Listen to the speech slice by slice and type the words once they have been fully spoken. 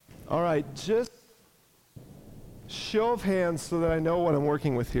All right, just show of hands so that I know what I'm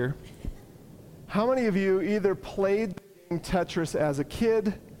working with here. How many of you either played the game Tetris as a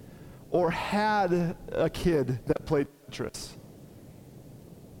kid or had a kid that played Tetris?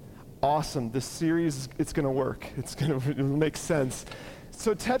 Awesome. This series, it's going to work. It'll make sense.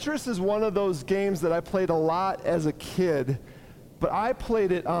 So Tetris is one of those games that I played a lot as a kid, but I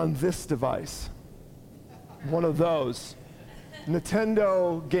played it on this device. One of those.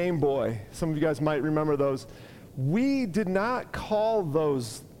 Nintendo Game Boy. Some of you guys might remember those. We did not call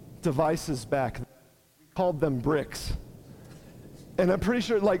those devices back then. We called them bricks. And I'm pretty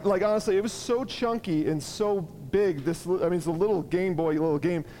sure, like honestly, it was so chunky and so big. It's a little Game Boy, little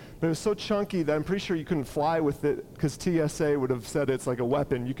game, but it was so chunky that I'm pretty sure you couldn't fly with it because TSA would have said it's like a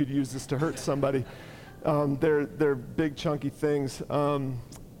weapon. You could use this to hurt somebody. They're big, chunky things.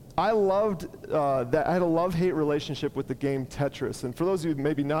 I loved that. I had a love-hate relationship with the game Tetris. And for those of you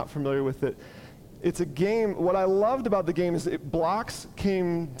maybe not familiar with it, it's a game. What I loved about the game is blocks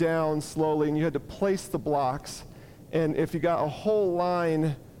came down slowly, and you had to place the blocks. And if you got a whole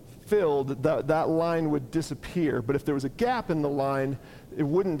line filled, that line would disappear. But if there was a gap in the line, it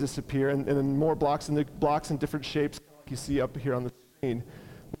wouldn't disappear. And then more blocks, and the blocks in different shapes, like you see up here on the screen,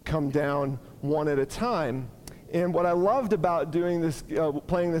 would come down one at a time. And what I loved about doing this,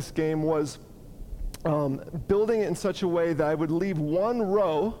 playing this game was building it in such a way that I would leave one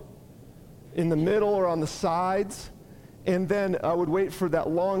row in the middle or on the sides, and then I would wait for that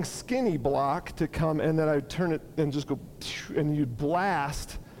long skinny block to come, and then I'd turn it and just go, and you'd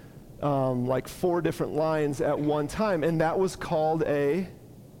blast like 4 different lines at one time, and that was called a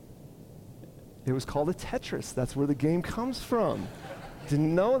Tetris. That's where the game comes from.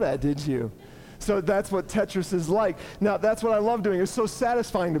 Didn't know that, did you? So that's what Tetris is like. Now, that's what I love doing. It's so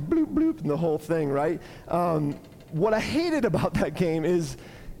satisfying to bloop, bloop, and the whole thing, right? What I hated about that game is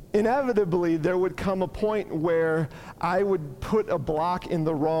inevitably there would come a point where I would put a block in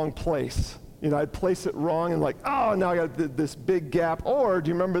the wrong place. I'd place it wrong and oh, now I got this big gap. Or, do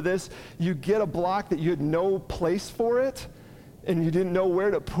you remember this? You get a block that you had no place for it, and you didn't know where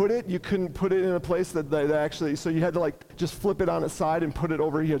to put it. You couldn't put it in a place that actually, so you had to just flip it on its side and put it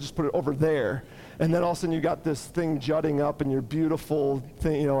over here, just put it over there. And then all of a sudden you got this thing jutting up, and your beautiful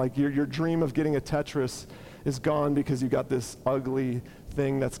thing, your dream of getting a Tetris is gone because you got this ugly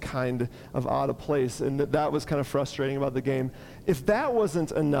thing that's kind of out of place. And that was kind of frustrating about the game. If that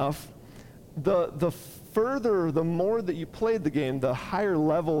wasn't enough, the more that you played the game, the higher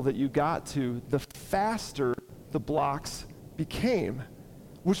level that you got to, the faster the blocks became,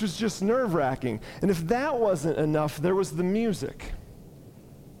 which was just nerve-wracking. And if that wasn't enough, there was the music.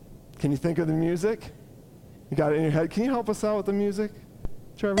 Can you think of the music? You got it in your head? Can you help us out with the music,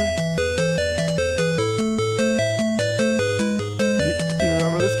 Trevor? You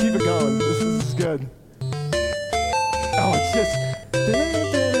remember this? Keep it going. This is good. Oh, it's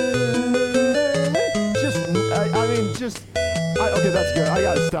okay, that's good. I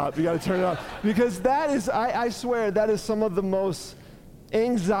gotta stop. You gotta turn it off. Because that is, I swear, that is some of the most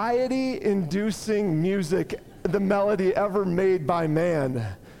anxiety-inducing music, the melody ever made by man.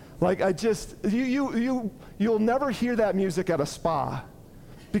 You'll never hear that music at a spa,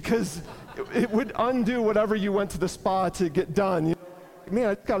 because it would undo whatever you went to the spa to get done. Man,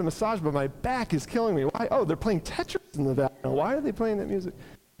 I just got a massage, but my back is killing me. Why? Oh, they're playing Tetris in the background. Why are they playing that music?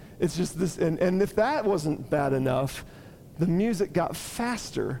 It's just this, and if that wasn't bad enough, the music got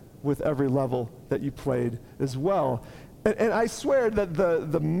faster with every level that you played as well. And I swear that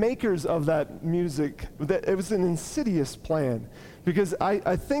the makers of that music, that it was an insidious plan, because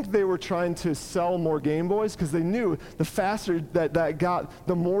I think they were trying to sell more Game Boys, because they knew the faster that got,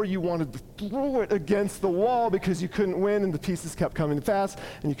 the more you wanted to throw it against the wall, because you couldn't win, and the pieces kept coming fast,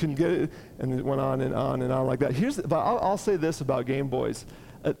 and you couldn't get it, and it went on and on and on like that. But I'll say this about Game Boys.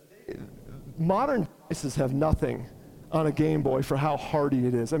 Modern devices have nothing on a Game Boy for how hardy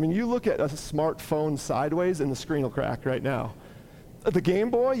it is. I mean, you look at a smartphone sideways and the screen will crack right now. The Game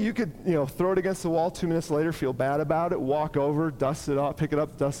Boy, you could throw it against the wall, 2 minutes later, feel bad about it, walk over, dust it off, pick it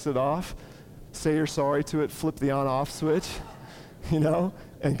up, dust it off, say you're sorry to it, flip the on-off switch, and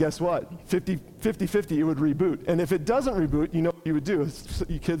guess what? 50-50, it would reboot. And if it doesn't reboot, you know what you would do.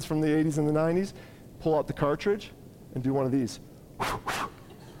 You kids from the 80s and the 90s, pull out the cartridge and do one of these.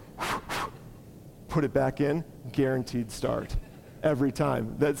 Put it back in, guaranteed start every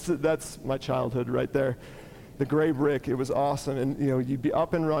time. That's my childhood right there. The gray brick, it was awesome. And you'd be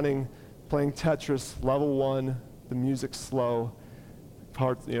up and running, playing Tetris, level 1, the music's slow,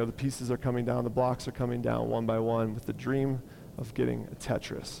 the pieces are coming down, the blocks are coming down one by one with the dream of getting a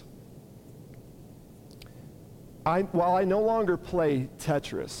Tetris. While I no longer play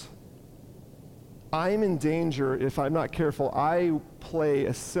Tetris, I'm in danger if I'm not careful. I play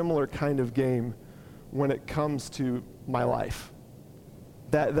a similar kind of game when it comes to my life.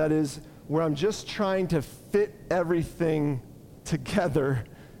 That is where I'm just trying to fit everything together,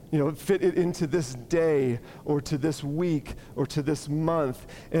 fit it into this day or to this week or to this month.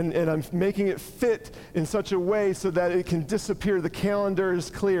 And I'm making it fit in such a way so that it can disappear. The calendar is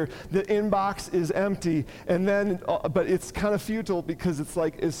clear. The inbox is empty. And then, but it's kind of futile because it's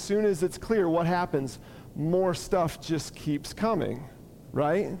like as soon as it's clear, what happens? More stuff just keeps coming,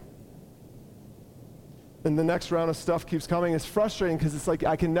 right? And the next round of stuff keeps coming. It's frustrating because it's like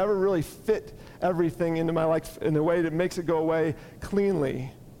I can never really fit everything into my life in a way that makes it go away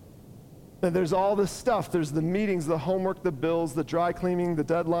cleanly. And there's all this stuff. There's the meetings, the homework, the bills, the dry cleaning, the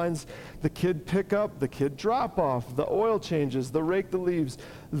deadlines, the kid pickup, the kid drop off, the oil changes, the rake the leaves,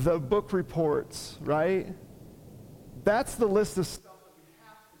 the book reports, right? That's the list of stuff that we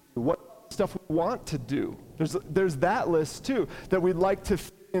have to do. What stuff we want to do. There's that list too that we'd like to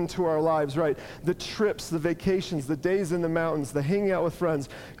fit into our lives, right? The trips, the vacations, the days in the mountains, the hanging out with friends,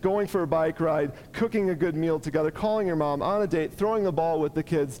 going for a bike ride, cooking a good meal together, calling your mom, on a date, throwing the ball with the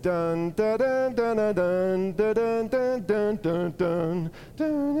kids. Dun dun dun dun dun dun dun dun dun dun dun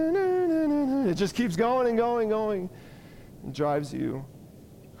dun. It just keeps going and going and going. It drives you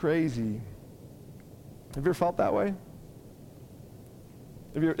crazy. Have you ever felt that way?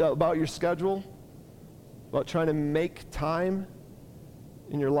 Have you about your schedule? About trying to make time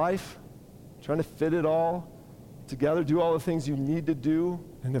in your life, trying to fit it all together, do all the things you need to do,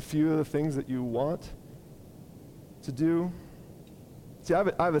 and a few of the things that you want to do. See, I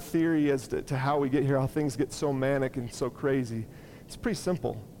have a theory as to how we get here, how things get so manic and so crazy. It's pretty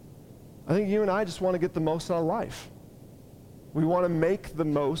simple. I think you and I just want to get the most out of life. We want to make the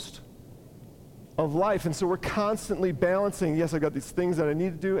most of life. And so we're constantly balancing, yes, I've got these things that I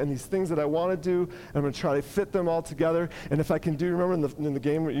need to do and these things that I want to do, and I'm going to try to fit them all together. And if I can do, remember in the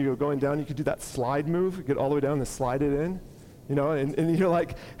game where you're going down, you could do that slide move, you get all the way down and slide it in, and you're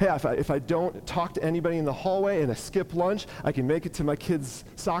like, hey, if I don't talk to anybody in the hallway and I skip lunch, I can make it to my kid's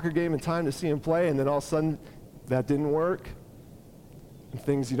soccer game in time to see him play, and then all of a sudden, that didn't work.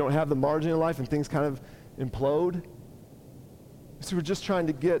 And you don't have the margin in life, and things kind of implode. So we're just trying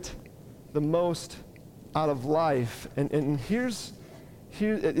to get the most out of life, and here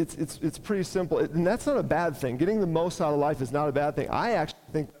it's pretty simple, and that's not a bad thing. Getting the most out of life is not a bad thing. I actually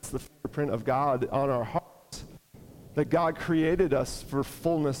think that's the fingerprint of God on our hearts, that God created us for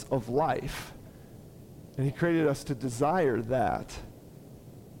fullness of life, and He created us to desire that.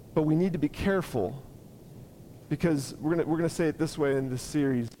 But we need to be careful, because we're gonna say it this way in this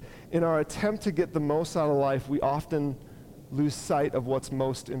series: in our attempt to get the most out of life, we often lose sight of what's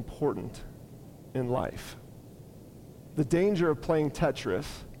most important in life. The danger of playing Tetris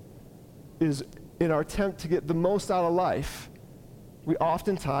is in our attempt to get the most out of life, we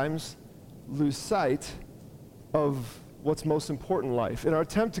oftentimes lose sight of what's most important in life. In our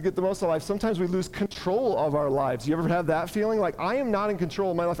attempt to get the most out of life, sometimes we lose control of our lives. You ever have that feeling? Like, I am not in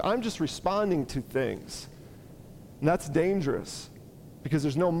control of my life. I'm just responding to things. And that's dangerous. Because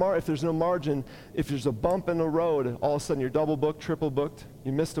if there's no margin, if there's a bump in the road, all of a sudden you're double booked, triple booked,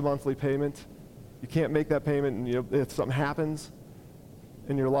 you missed a monthly payment, you can't make that payment, and if something happens,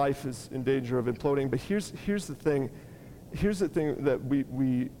 and your life is in danger of imploding. But here's the thing that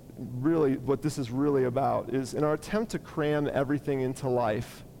we really, what this is really about, is in our attempt to cram everything into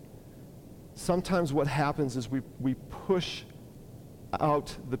life, sometimes what happens is we push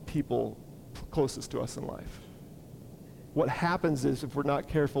out the people closest to us in life. What happens is, if we're not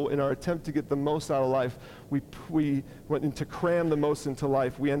careful, in our attempt to get the most out of life, we went into cram the most into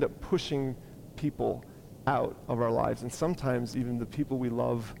life, we end up pushing people out of our lives, and sometimes even the people we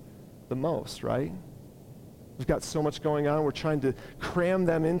love the most, right? We've got so much going on, we're trying to cram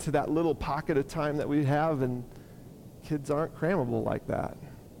them into that little pocket of time that we have, and kids aren't crammable like that.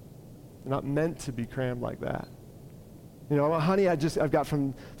 They're not meant to be crammed like that. Honey, I've got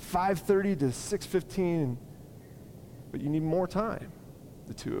from 5:30 to 6:15, but you need more time,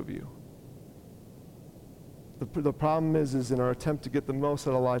 the two of you. The problem is in our attempt to get the most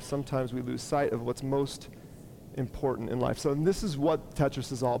out of life, sometimes we lose sight of what's most important in life. So this is what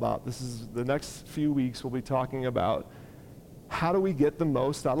Tetris is all about. This is the next few weeks we'll be talking about how do we get the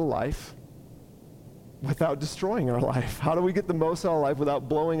most out of life without destroying our life? How do we get the most out of life without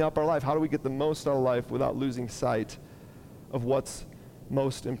blowing up our life? How do we get the most out of life without losing sight of what's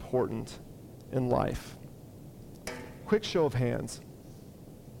most important in life? Quick show of hands.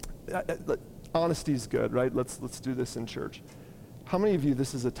 Honesty is good, right? Let's do this in church. How many of you,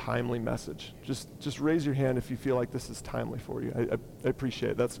 this is a timely message? Just raise your hand if you feel like this is timely for you. I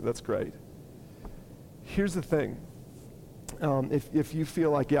appreciate it. That's great. here's the thing. If you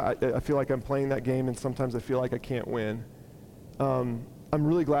feel like, yeah, I feel like I'm playing that game and sometimes I feel like I can't win, I'm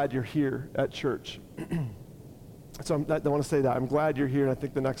really glad you're here at church. So I want to say that. I'm glad you're here, and I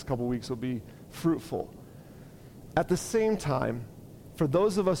think the next couple weeks will be fruitful. At the same time, for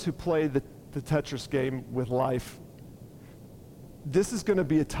those of us who play the Tetris game with life, this is going to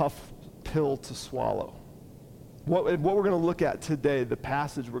be a tough pill to swallow. What we're going to look at today, the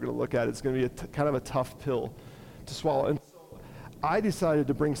passage we're going to look at, is going to be kind of a tough pill to swallow. And so I decided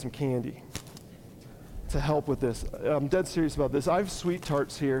to bring some candy to help with this. I'm dead serious about this. I have sweet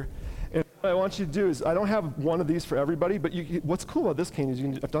tarts here. And what I want you to do is, I don't have one of these for everybody, but what's cool about this candy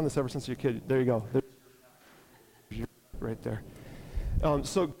is I've done this ever since you're a kid. There you go. There's right there. So go ahead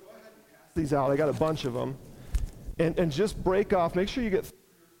and pass these out. I got a bunch of them. And just break off. Make sure you get 3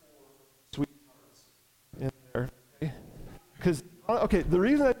 or 4 sweet tarts in there. Because, okay, the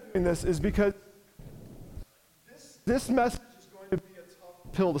reason I'm doing this is because this message is going to be a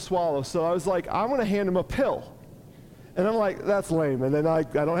tough pill to swallow. So I was like, I'm going to hand him a pill. And I'm like, that's lame. And then I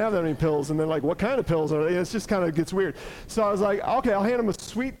don't have that many pills. And then like, what kind of pills are they? It just kind of gets weird. So I was like, okay, I'll hand him a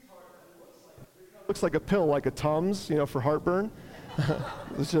sweet tart. Looks like a pill, like a Tums, for heartburn,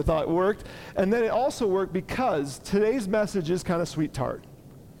 which I thought worked. And then it also worked because today's message is kind of sweet tart.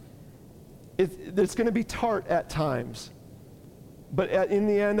 It's going to be tart at times. But in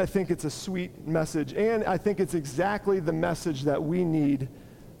the end, I think it's a sweet message. And I think it's exactly the message that we need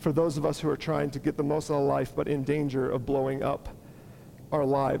for those of us who are trying to get the most out of life, but in danger of blowing up our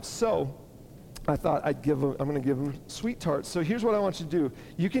lives. So I thought I'm going to give them sweet tarts. So here's what I want you to do.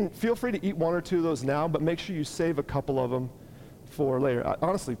 You can feel free to eat 1 or 2 of those now, but make sure you save a couple of them for later.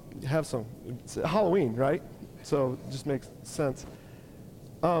 Honestly, have some. It's Halloween, right? So it just makes sense.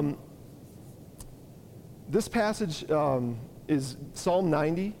 This passage is Psalm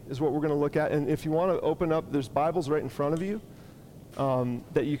 90 is what we're going to look at. And if you want to open up, there's Bibles right in front of you.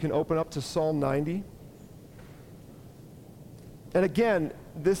 That you can open up to Psalm 90. And again,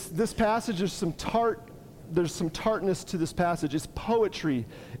 this passage, there's some tartness to this passage. It's poetry.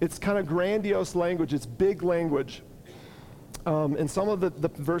 It's kind of grandiose language. It's big language. And some of the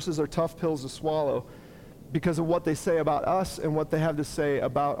verses are tough pills to swallow because of what they say about us and what they have to say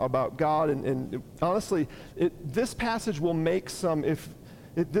about God. And honestly, this passage will make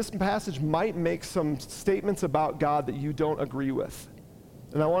this passage might make some statements about God that you don't agree with.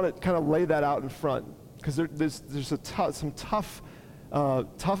 And I want to kind of lay that out in front because there's some tough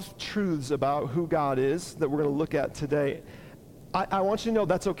truths about who God is that we're going to look at today. I want you to know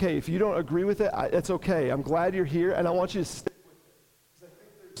that's okay. If you don't agree with it, it's okay. I'm glad you're here, and I want you to stay with it. Because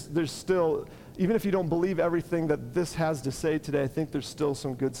I think there's still, even if you don't believe everything that this has to say today, I think there's still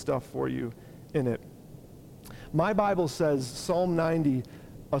some good stuff for you in it. My Bible says, Psalm 90,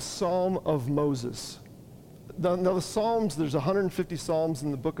 a psalm of Moses. Now the Psalms, there's 150 Psalms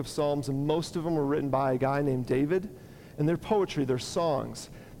in the book of Psalms, and most of them were written by a guy named David, and they're poetry, they're songs.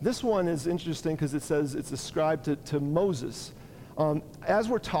 This one is interesting because it says it's ascribed to Moses. As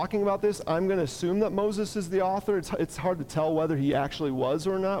we're talking about this, I'm going to assume that Moses is the author. It's hard to tell whether he actually was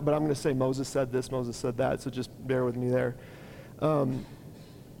or not, but I'm going to say Moses said this, Moses said that, so just bear with me there.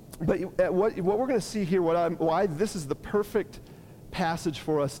 But what we're going to see here, why this is the perfect passage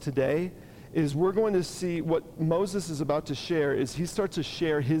for us today, is we're going to see what Moses is about to share is he starts to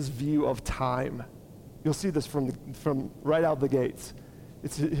share his view of time. You'll see this from right out the gates.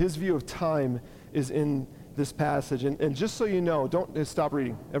 It's his view of time is in this passage. And just so you know, don't stop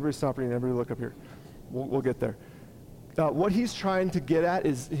reading. Everybody stop reading. Everybody look up here. We'll get there. What he's trying to get at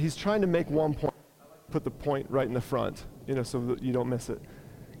is he's trying to make one point. Put the point right in the front, so that you don't miss it.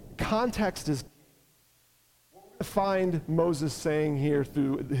 Context is what we're going to find Moses saying here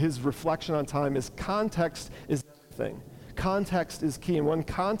through his reflection on time is context is everything. Context is key. And when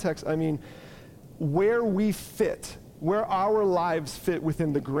context, I mean where we fit, where our lives fit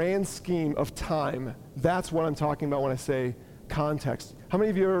within the grand scheme of time. That's what I'm talking about when I say context. How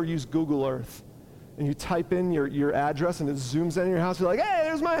many of you ever use Google Earth? And you type in your address and it zooms in your house. You're like, hey,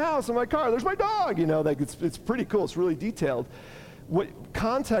 there's my house and my car. There's my dog. It's pretty cool. It's really detailed. What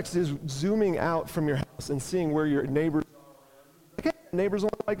context is zooming out from your house and seeing where your neighbors are. Like, hey, neighbors are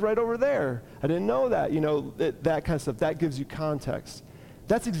like right over there. I didn't know that. That kind of stuff. That gives you context.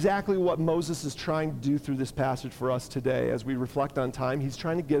 That's exactly what Moses is trying to do through this passage for us today as we reflect on time. He's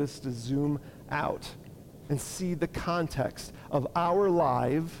trying to get us to zoom out and see the context of our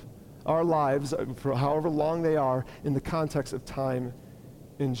lives, for however long they are, in the context of time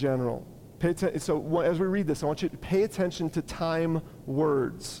in general. So as we read this, I want you to pay attention to time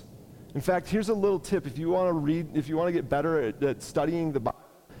words. In fact, here's a little tip. If you want to get better at studying the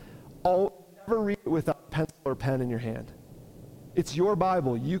Bible, never never read it without a pencil or pen in your hand. It's your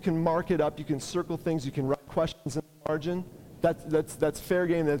Bible. You can mark it up. You can circle things. You can write questions in the margin. That's fair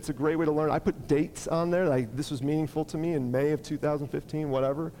game. That's a great way to learn. I put dates on there, like this was meaningful to me in May of 2015,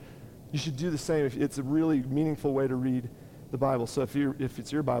 whatever. You should do the same. It's a really meaningful way to read the Bible. So if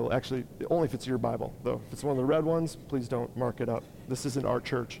it's your Bible, actually, only if it's your Bible, though. If it's one of the red ones, please don't mark it up. This isn't our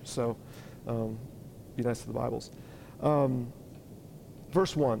church, so be nice to the Bibles.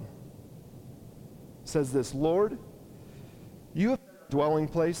 Verse 1 says this, Lord, you have been a dwelling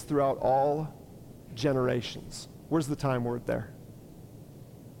place throughout all generations. Where's the time word there?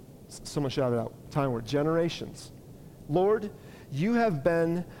 Someone shout it out. Time word, generations. Lord, you have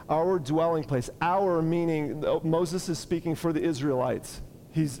been our dwelling place. Our meaning, Moses is speaking for the Israelites.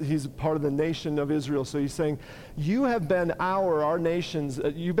 He's part of the nation of Israel. So he's saying, you have been our nations,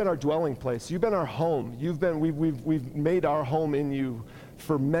 you've been our dwelling place. You've been our home. We've made our home in you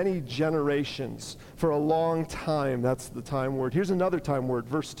for many generations, for a long time. That's the time word. Here's another time word,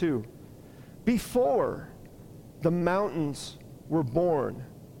 verse 2. Before the mountains were born,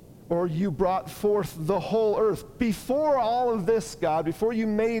 or you brought forth the whole earth. Before all of this, God, before you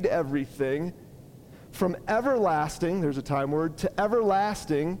made everything, from everlasting, there's a time word, to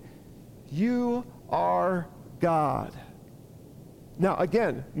everlasting, you are God. Now,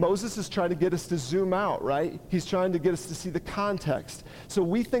 again, Moses is trying to get us to zoom out, right? He's trying to get us to see the context. So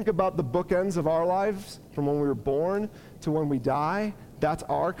we think about the bookends of our lives, from when we were born to when we die. That's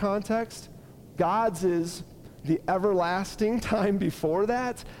our context. God's is the everlasting time before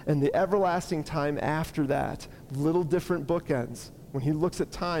that and the everlasting time after that. Little different bookends. When he looks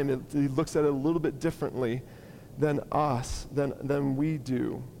at time, he looks at it a little bit differently than us, than we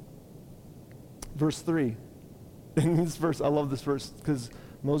do. Verse 3. In this verse, I love this verse because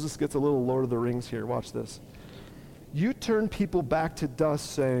Moses gets a little Lord of the Rings here. Watch this. You turn people back to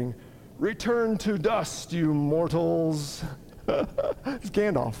dust, saying, return to dust, you mortals. It's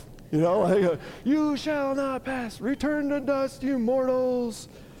Gandalf. You know, you shall not pass. Return to dust, you mortals.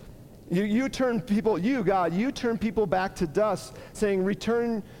 You turn people, God, you turn people back to dust, saying,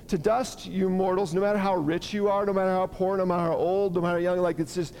 return to dust, you mortals, no matter how rich you are, no matter how poor, no matter how old, no matter how young, like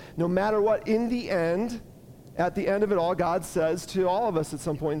it's just, no matter what, in the end, at the end of it all, God says to all of us at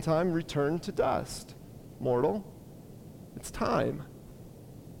some point in time, return to dust, mortal. It's time.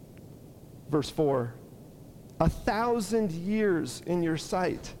 Verse 4, 1,000 years in your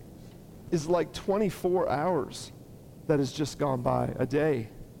sight is like 24 hours that has just gone by, a day.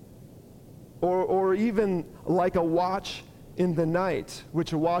 Or even like a watch in the night,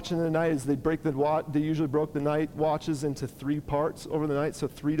 which a watch in the night is they usually broke the night watches into 3 parts over the night, so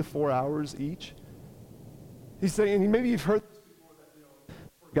 3 to 4 hours each. He's saying, and maybe you've heard this before, that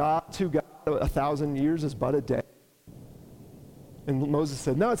for God, to God, 1,000 years is but a day. And Moses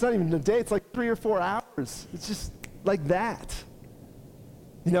said, no, it's not even a day, it's like 3 or 4 hours. It's just like that.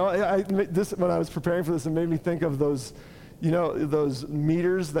 You know, when I was preparing for this, it made me think of those, you know, those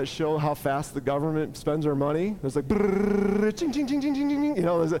meters that show how fast the government spends our money. There's like, brrr, ching, ching, ching, ching, ching, ching. You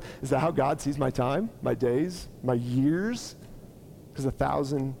know, is that how God sees my time, my days, my years? Because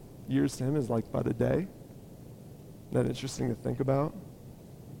 1,000 years to him is like but a day. Isn't that interesting to think about?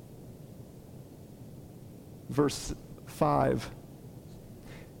 Verse 5.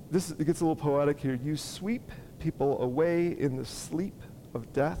 It gets a little poetic here. You sweep people away in the sleep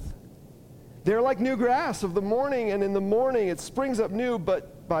of death. They're like new grass of the morning, and in the morning it springs up new,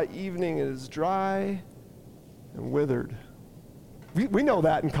 but by evening it is dry and withered. We know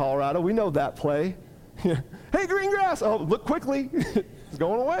that in Colorado. We know that play. Hey, green grass! Oh, look quickly. It's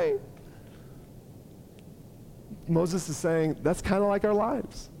going away. Moses is saying that's kind of like our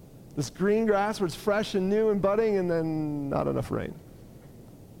lives. This green grass where it's fresh and new and budding, and then not enough rain.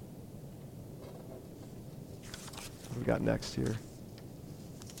 What do we got next here?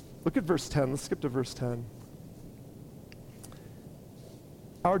 Look at verse 10. Let's skip to verse 10.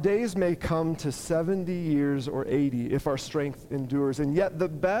 Our days may come to 70 years or 80 if our strength endures, and yet the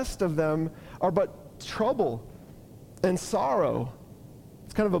best of them are but trouble and sorrow.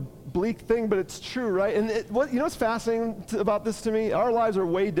 It's kind of a bleak thing, but it's true, right? And you know what's fascinating about this to me? Our lives are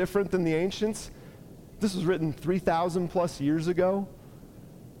way different than the ancients. This was written 3,000 plus years ago.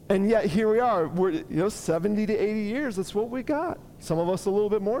 And yet here we are, we're 70 to 80 years, that's what we got. Some of us a little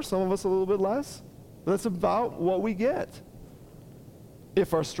bit more, some of us a little bit less. But that's about what we get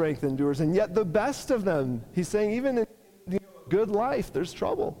if our strength endures. And yet the best of them, he's saying even in good life, there's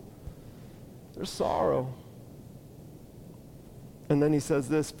trouble. There's sorrow. And then he says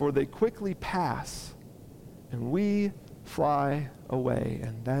this, for they quickly pass and we fly away.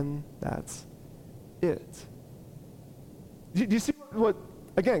 And then that's it. Do you see what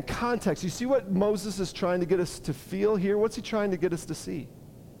Again, context. You see what Moses is trying to get us to feel here? What's he trying to get us to see?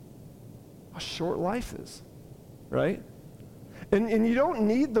 How short life is, right? And you don't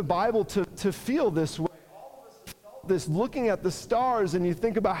need the Bible to feel this way. All of us felt this looking at the stars, and you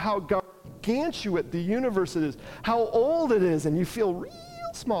think about how gargantuan the universe is, how old it is, and you feel real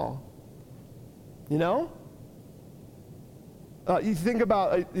small. You know? You think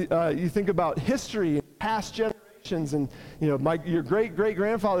about history and past generations, and your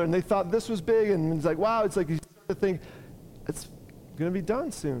great-great-grandfather, and they thought this was big, and it's like, wow, it's like you start to think, it's going to be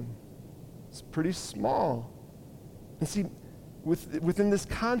done soon. It's pretty small. And see, within this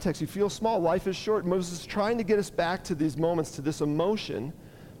context, you feel small. Life is short. Moses is trying to get us back to these moments, to this emotion,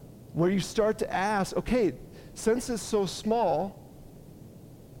 where you start to ask, okay, since it's so small,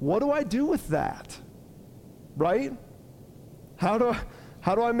 what do I do with that? Right? How do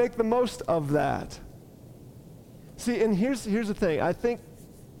I make the most of that? See, and here's the thing. I think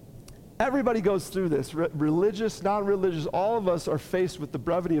everybody goes through this, religious, non-religious. All of us are faced with the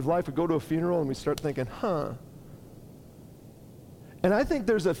brevity of life. We go to a funeral and we start thinking, And I think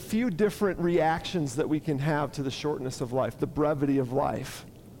there's a few different reactions that we can have to the shortness of life, the brevity of life.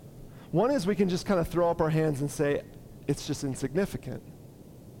 One is we can just kind of throw up our hands and say, it's just insignificant,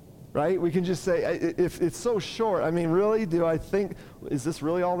 right? We can just say, if it's so short, I mean, really, is this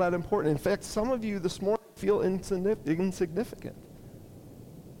really all that important? In fact, some of you this morning feel insignificant.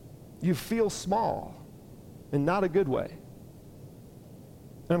 You feel small, in not a good way.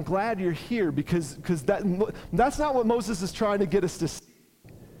 And I'm glad you're here because that's not what Moses is trying to get us to see.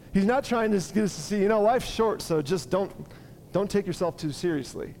 He's not trying to get us to see, life's short, so just don't take yourself too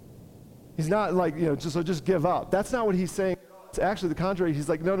seriously. He's not like, just give up. That's not what he's saying. It's actually the contrary. He's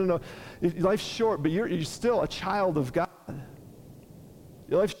like, no. Life's short, but you're still a child of God.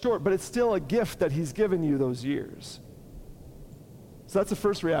 Your life's short, but it's still a gift that he's given you those years. So that's the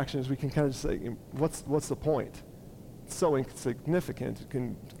first reaction, is we can kind of say, what's the point? So insignificant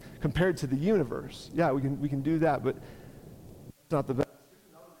compared to the universe. Yeah, we can do that, but it's not the best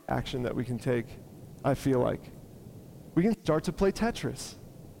action that we can take. I feel like we can start to play Tetris.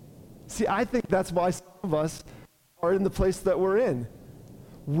 See, I think that's why some of us are in the place that we're in.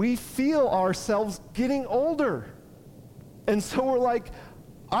 We feel ourselves getting older, and so we're like,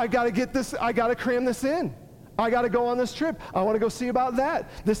 I got to cram this in. I got to go on this trip. I want to go see about that.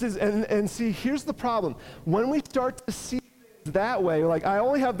 And see, here's the problem. When we start to see things that way, like I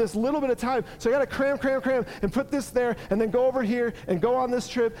only have this little bit of time, so I got to cram, and put this there, and then go over here, and go on this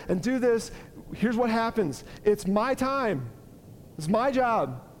trip, and do this. Here's what happens. It's my time. It's my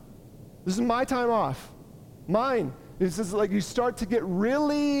job. This is my time off. Mine. It's just like you start to get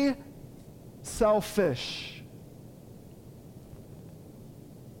really selfish.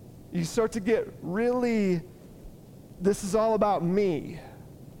 You start to get really, this is all about me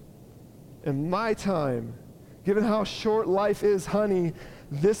and my time. Given how short life is, honey,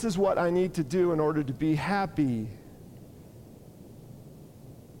 this is what I need to do in order to be happy.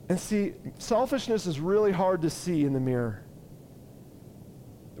 And see, selfishness is really hard to see in the mirror.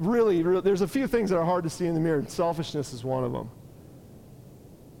 Really, there's a few things that are hard to see in the mirror, and selfishness is one of them.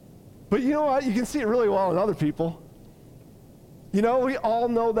 But you know what? You can see it really well in other people. We all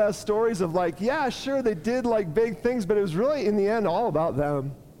know those stories of like, yeah, sure, they did like big things, but it was really, in the end, all about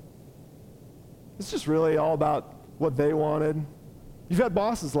them. It's just really all about what they wanted. You've had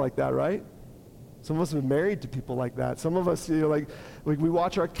bosses like that, right? Some of us have been married to people like that. Some of us, like we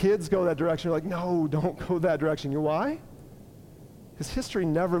watch our kids go that direction. We're like, no, don't go that direction. Why? Because history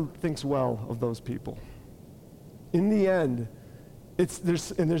never thinks well of those people. In the end,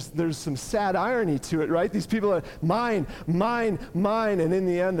 there's some sad irony to it, right? These people are mine, and in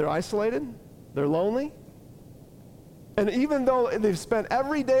the end, they're isolated, they're lonely. And even though they've spent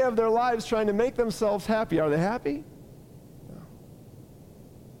every day of their lives trying to make themselves happy, are they happy? No.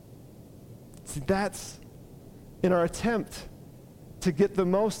 See, that's in our attempt to get the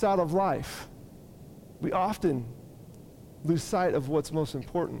most out of life, we often lose sight of what's most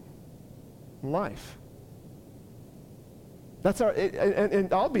important in life.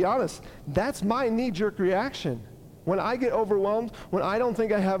 And I'll be honest, that's my knee-jerk reaction. When I get overwhelmed, when I don't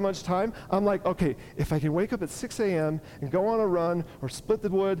think I have much time, I'm like, okay, if I can wake up at 6 a.m. and go on a run or split the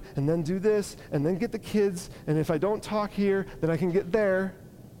wood and then do this and then get the kids, and if I don't talk here, then I can get there,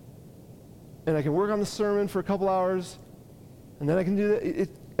 and I can work on the sermon for a couple hours, and then I can do that.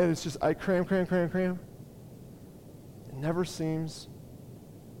 And it's just, I cram. It never seems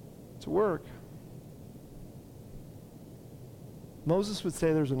to work. Moses would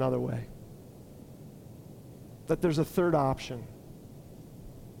say there's another way, that there's a third option.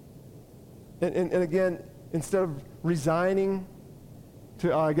 And again, instead of resigning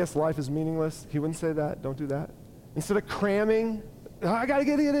I guess life is meaningless. He wouldn't say that. Don't do that. Instead of cramming, I got to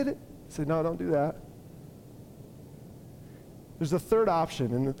get it. Say, no, don't do that. There's a third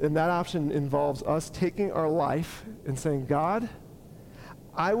option, and that option involves us taking our life and saying, God,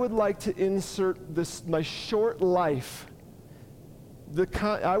 I would like to insert my short life.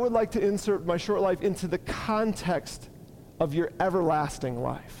 I would like to insert my short life into the context of your everlasting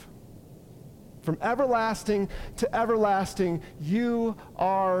life. From everlasting to everlasting, you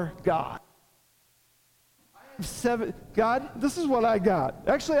are God. God, this is what I got.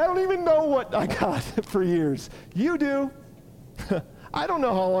 Actually, I don't even know what I got for years. You do. I don't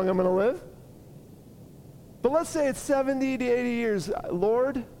know how long I'm going to live. But let's say it's 70 to 80 years.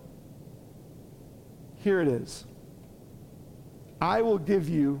 Lord, here it is. I will give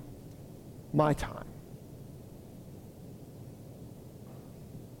you my time.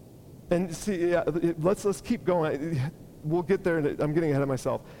 And see, let's keep going. We'll get there. I'm getting ahead of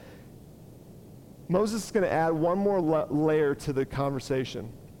myself. Moses is going to add one more layer to the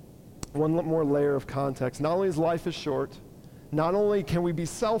conversation, one more layer of context. Not only is life is short, not only can we be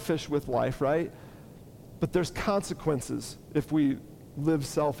selfish with life, right? But there's consequences if we live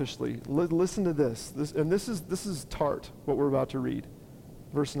selfishly. Listen to this. This is tart, what we're about to read.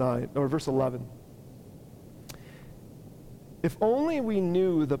 Verse 9, or verse 11. If only we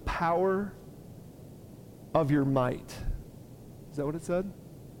knew the power of your might. Is that what it said?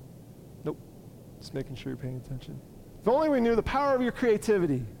 Nope. Just making sure you're paying attention. If only we knew the power of your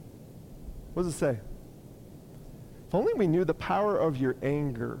creativity. What does it say? If only we knew the power of your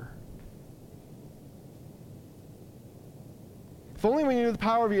anger. If only we knew the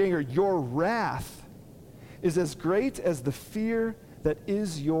power of your anger. Your wrath is as great as the fear that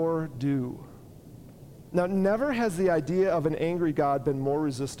is your due. Now, never has the idea of an angry God been more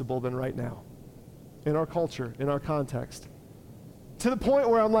resistible than right now in our culture, in our context. To the point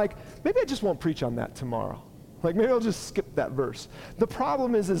where I'm like, maybe I just won't preach on that tomorrow. Like, maybe I'll just skip that verse. The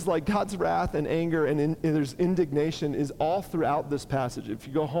problem is like God's wrath and anger and there's indignation is all throughout this passage. If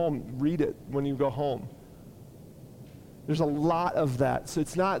you go home, read it when you go home. There's a lot of that. So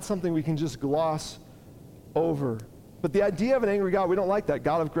it's not something we can just gloss over. But the idea of an angry God, we don't like that.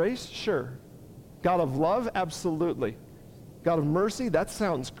 God of grace? Sure. God of love? Absolutely. God of mercy? That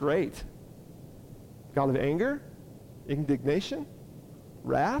sounds great. God of anger? Indignation?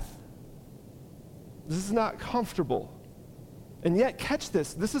 Wrath? This is not comfortable. And yet, catch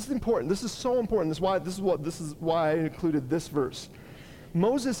this. This is important. This is so important. This is why I included this verse.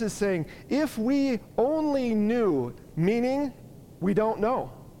 Moses is saying, if we only knew, meaning we don't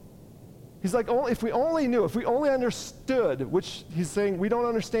know. He's like, if we only knew, if we only understood, which he's saying we don't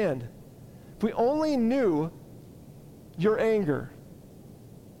understand. If we only knew your anger.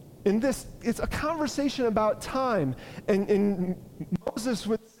 In this, it's a conversation about time. And Moses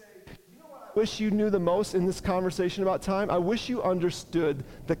would say, you know what I wish you knew the most in this conversation about time? I wish you understood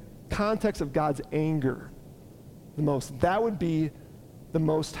the context of God's anger the most. That would be the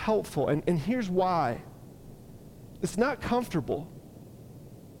most helpful. And here's why. It's not comfortable.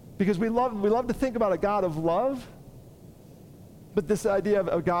 Because we love to think about a God of love, but this idea of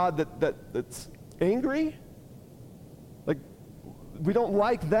a God that's angry, like, we don't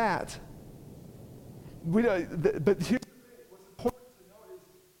like that. But here's the thing, what's important to know is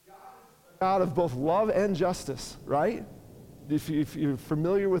God is a God of both love and justice, right? If you're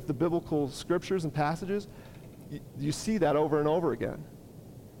familiar with the biblical scriptures and passages, you see that over and over again.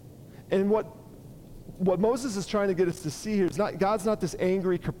 And what Moses is trying to get us to see here is God's not this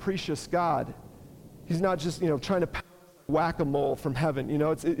angry, capricious God. He's not just, trying to whack-a-mole from heaven.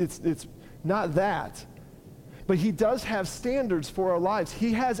 It's not that. But he does have standards for our lives.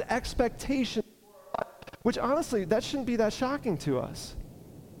 He has expectations for our lives, which honestly, that shouldn't be that shocking to us.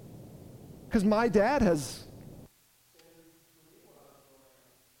 Because my dad has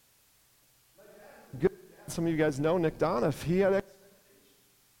good. Some of you guys know Nick Donoff. He had expectations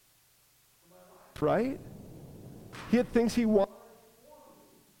for my life, right? He had things he wanted for me,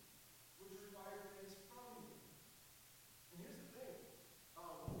 which required things from me. And here's the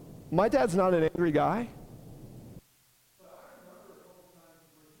thing. My dad's not an angry guy. But I remember a couple times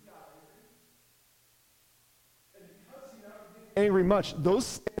where he got angry. And because he never did angry much, those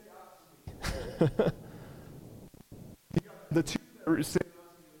stand out to me. The two that were stand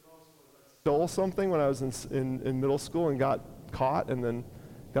out to me the most was I stole something when I was in middle school and got caught and then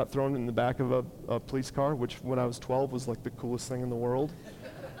got thrown in the back of a police car, which when I was 12 was like the coolest thing in the world.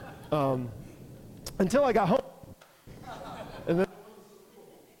 Until I got home. And then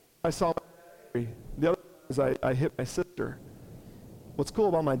I saw my dad angry. The other thing is I hit my sister. What's cool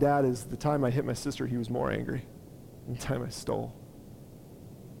about my dad is the time I hit my sister, he was more angry than the time I stole.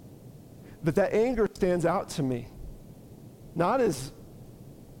 that anger stands out to me. Not as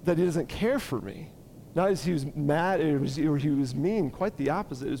that he doesn't care for me, not as he was mad or he was mean, quite the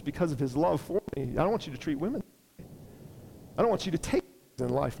opposite. It was because of his love for me. I don't want you to treat women. I don't want you to take in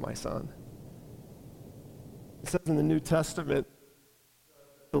life, my son. It says in the New Testament,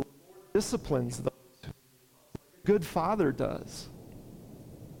 the Lord disciplines those who a good father does.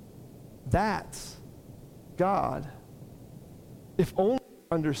 That's God. If only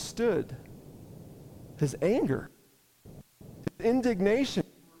we understood his anger, his indignation,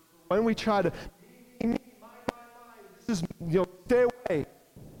 when we try to, this is, stay away.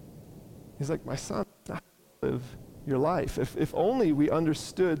 He's like, my son, live your life. If only we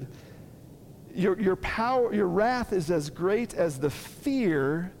understood your power, your wrath is as great as the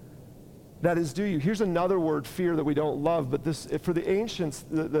fear that is due you. Here's another word, fear, that we don't love, but this, for the ancients,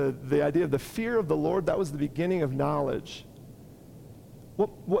 the idea of the fear of the Lord, that was the beginning of knowledge.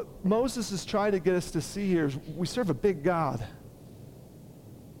 What Moses is trying to get us to see here is we serve a big God.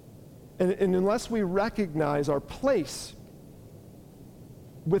 And unless we recognize our place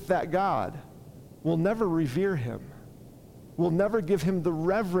with that God, we'll never revere him. We'll never give him the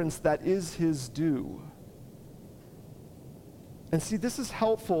reverence that is his due. And see, this is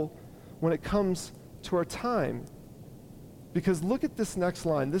helpful when it comes to our time. Because look at this next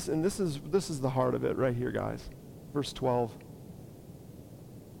line. This is the heart of it right here, guys. Verse 12.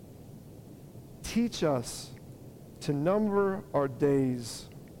 Teach us to number our days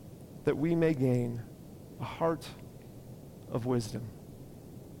that we may gain a heart of wisdom.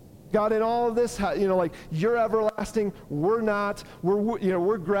 God, in all of this, like you're everlasting, we're not.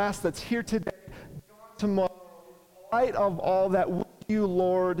 We're grass that's here today, tomorrow. In light of all that, would you,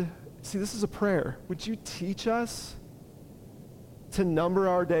 Lord, see, this is a prayer. Would you teach us to number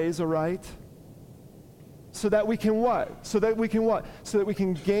our days aright? So that we can what? So that we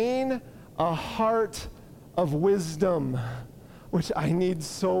can gain a heart of wisdom, which I need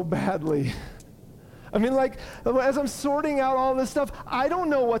so badly. I mean, like, as I'm sorting out all this stuff, I don't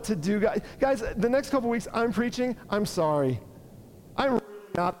know what to do. Guys, the next couple weeks, I'm preaching. I'm sorry. I'm really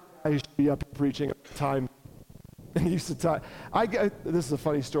not I should be up preaching all the time. And used to talk. This is a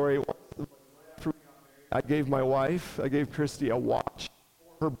funny story. I gave Christy a watch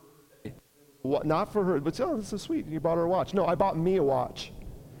for her birthday. Not for her, but this is sweet. You bought her a watch. No, I bought me a watch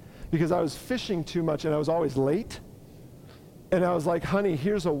because I was fishing too much and I was always late. And I was like, honey,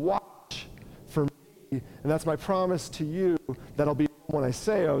 here's a watch for me, and that's my promise to you that I'll be home when I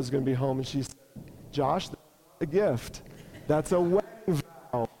say I was going to be home. And she said, Josh, that's not a gift. That's a wedding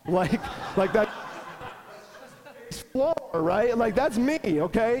vow. Like that floor, right? Like, that's me,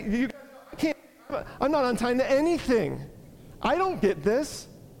 okay? I'm not on time to anything. I don't get this.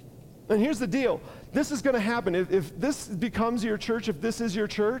 And here's the deal. This is going to happen. If this becomes your church, if this is your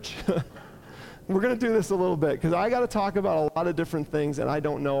church, we're going to do this a little bit because I got to talk about a lot of different things and I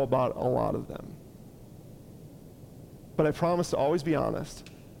don't know about a lot of them. But I promise to always be honest.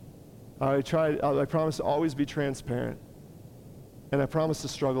 I promise to always be transparent. And I promise to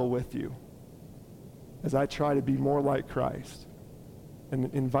struggle with you as I try to be more like Christ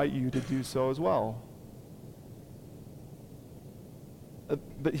and invite you to do so as well.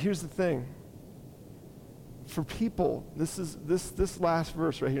 But here's the thing. For people, this last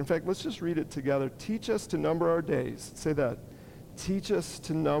verse right here. In fact, let's just read it together. Teach us to number our days. Say that. Teach us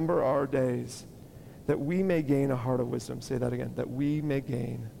to number our days that we may gain a heart of wisdom. Say that again. That we may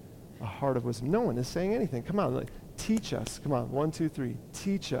gain a heart of wisdom. No one is saying anything. Come on. Teach us. Come on. 1, 2, 3.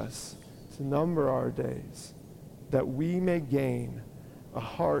 Teach us to number our days that we may gain a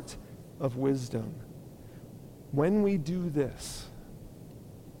heart of wisdom. When we do this,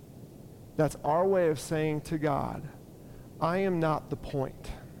 that's our way of saying to God, I am not the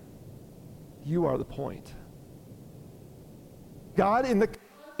point. You are the point. God, in the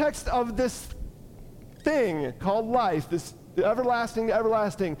context of this thing called life, this everlasting to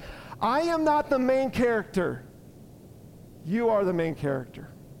everlasting, I am not the main character. You are the main character.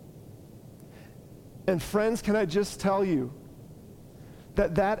 And friends, can I just tell you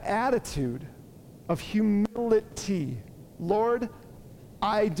that attitude of humility, Lord,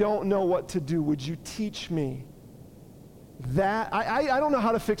 I don't know what to do. Would you teach me? That I don't know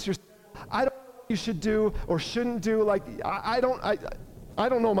how to fix your. I don't know what you should do or shouldn't do. Like I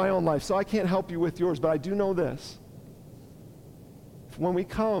don't know my own life, so I can't help you with yours. But I do know this: when we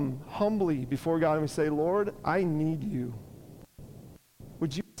come humbly before God and we say, "Lord, I need you.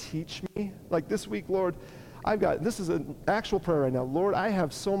 Would you teach me?" Like this week, Lord, this is an actual prayer right now. Lord, I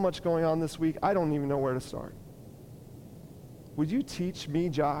have so much going on this week. I don't even know where to start. Would you teach me,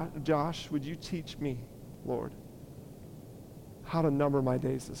 Josh? Would you teach me, Lord, how to number my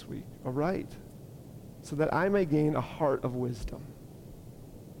days this week aright, so that I may gain a heart of wisdom.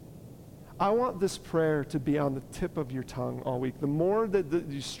 I want this prayer to be on the tip of your tongue all week. The more that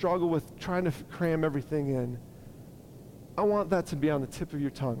you struggle with trying to cram everything in, I want that to be on the tip of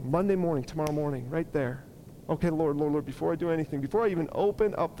your tongue. Monday morning, tomorrow morning, right there. Okay, Lord, Lord, Lord, before I do anything, before I even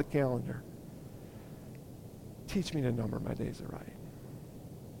open up the calendar, teach me to number my days aright.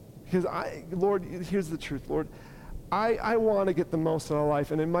 Because Lord, here's the truth, Lord. I want to get the most out of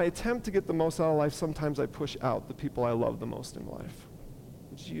life, and in my attempt to get the most out of life, sometimes I push out the people I love the most in life.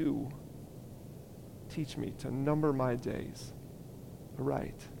 Would you teach me to number my days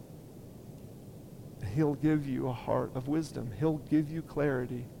aright? He'll give you a heart of wisdom. He'll give you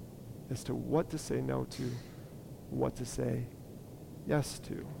clarity as to what to say no to, what to say yes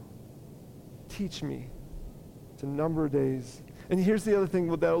to. Teach me to number days. And here's the other thing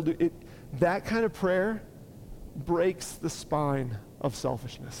what that'll do. That kind of prayer breaks the spine of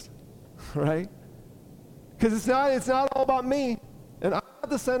selfishness, right? Because it's not all about me, and I'm not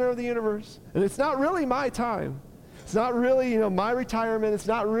the center of the universe, and it's not really my time. It's not really, my retirement. It's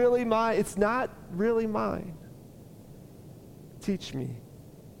not really mine. Teach me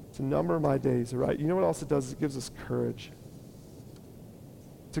to number my days, right? You know what else it does? It gives us courage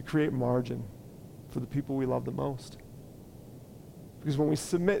to create margin for the people we love the most. Because when we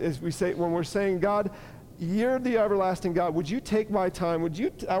submit, when we're saying, God, you're the everlasting God, would you take my time?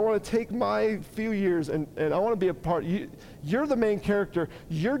 I want to take my few years and I want to be a part. You're the main character.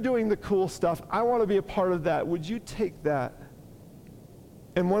 You're doing the cool stuff. I want to be a part of that. Would you take that?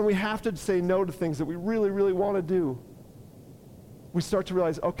 And when we have to say no to things that we really, really want to do, we start to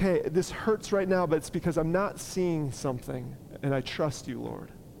realize, okay, this hurts right now, but it's because I'm not seeing something, and I trust you,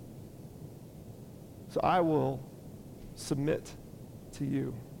 Lord. So I will submit to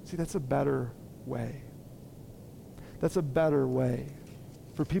you. See, that's a better way. That's a better way.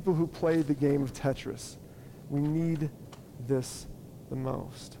 For people who play the game of Tetris, we need this the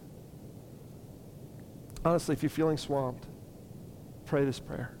most. Honestly, if you're feeling swamped, pray this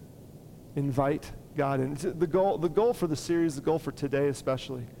prayer. Invite God in. The goal for the series, the goal for today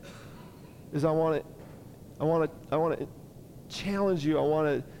especially, is I want to challenge you. I want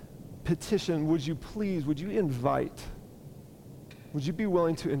to petition. Would you invite? Would you be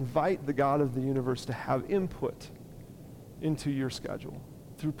willing to invite the God of the universe to have input into your schedule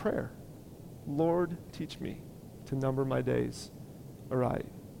through prayer? Lord, teach me to number my days aright,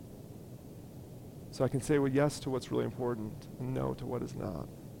 so I can say yes to what's really important and no to what is not.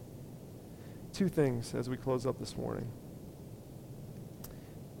 Two things as we close up this morning.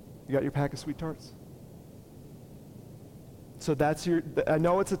 You got your pack of sweet tarts? So I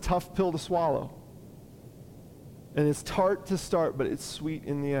know it's a tough pill to swallow. And it's tart to start, but it's sweet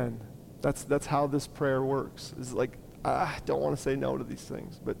in the end. That's how this prayer works. It's like, I don't want to say no to these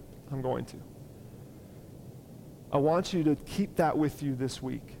things, but I'm going to. I want you to keep that with you this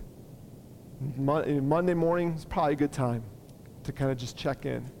week. Monday morning is probably a good time to kind of just check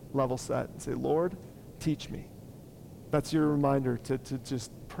in, level set, and say, Lord, teach me. That's your reminder to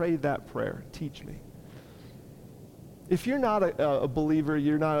just pray that prayer. Teach me. If you're not a believer,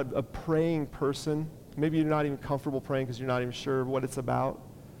 you're not a praying person, maybe you're not even comfortable praying because you're not even sure what it's about.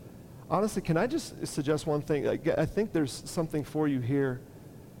 Honestly, can I just suggest one thing? I think there's something for you here.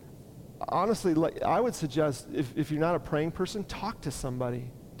 Honestly, I would suggest if you're not a praying person, talk to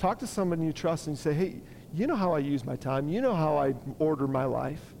somebody. Talk to somebody you trust and say, hey, you know how I use my time. You know how I order my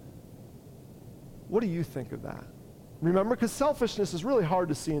life. What do you think of that? Remember, because selfishness is really hard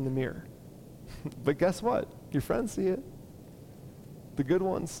to see in the mirror. But guess what? Your friends see it. The good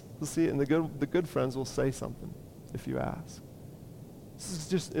ones will see it, and the good friends will say something if you ask.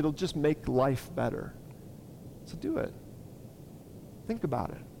 It'll just make life better. So do it. Think about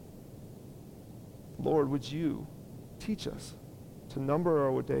it. Lord, would you teach us to number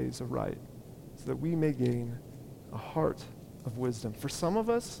our days aright so that we may gain a heart of wisdom. For some of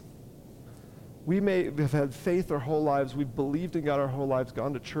us, we may have had faith our whole lives, we've believed in God our whole lives,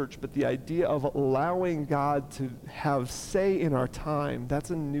 gone to church, but the idea of allowing God to have say in our time, that's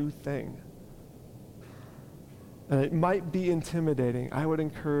a new thing. And it might be intimidating. I would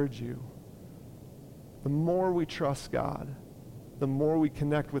encourage you, the more we trust God, the more we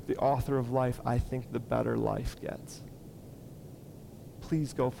connect with the author of life, I think the better life gets.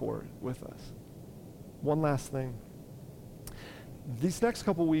 Please go for it with us. One last thing. These next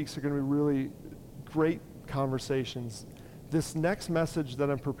couple weeks are going to be really great conversations. This next message that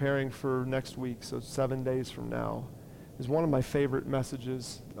I'm preparing for next week, so 7 days from now, is one of my favorite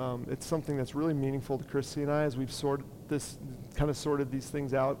messages. It's something that's really meaningful to Christy and I as we've sorted these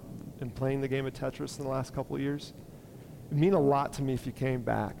things out and playing the game of Tetris in the last couple of years. It'd mean a lot to me if you came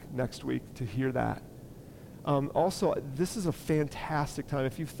back next week to hear that. Also, this is a fantastic time.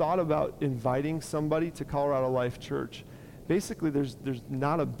 If you've thought about inviting somebody to Colorado Life Church, basically there's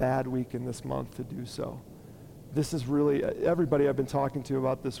not a bad week in this month to do so. This is really, everybody I've been talking to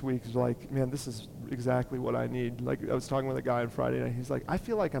about this week is like, man, this is exactly what I need. Like, I was talking with a guy on Friday night. He's like, I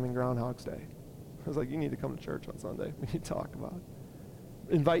feel like I'm in Groundhog's Day. I was like, you need to come to church on Sunday. We need to talk about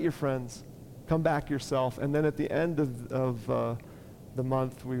it. Invite your friends. Come back yourself. And then at the end of the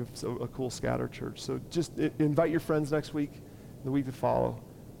month, we have a cool scatter church. So just invite your friends next week, the week to follow,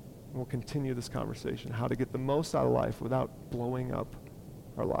 and we'll continue this conversation, how to get the most out of life without blowing up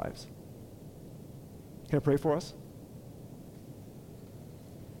our lives. Can I pray for us?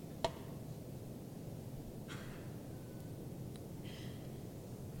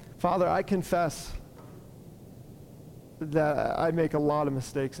 Father, I confess that I make a lot of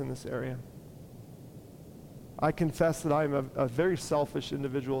mistakes in this area. I confess that I'm a very selfish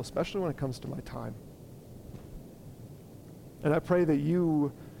individual, especially when it comes to my time. And I pray that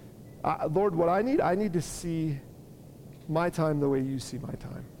you, Lord, what I need to see my time the way you see my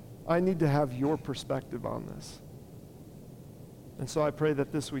time. I need to have your perspective on this. And so I pray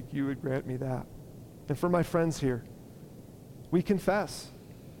that this week you would grant me that. And for my friends here, we confess.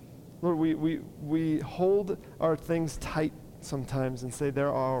 Lord, we hold our things tight sometimes and say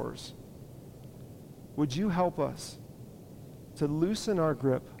they're ours. Would you help us to loosen our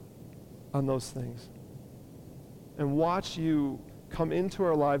grip on those things and watch you come into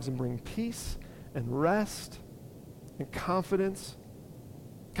our lives and bring peace and rest and confidence?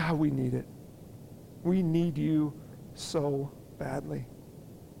 God, we need it. We need you so badly.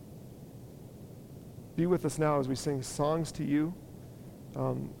 Be with us now as we sing songs to you.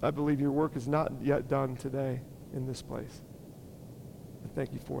 I believe your work is not yet done today in this place. I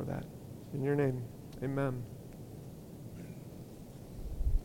thank you for that. In your name, amen.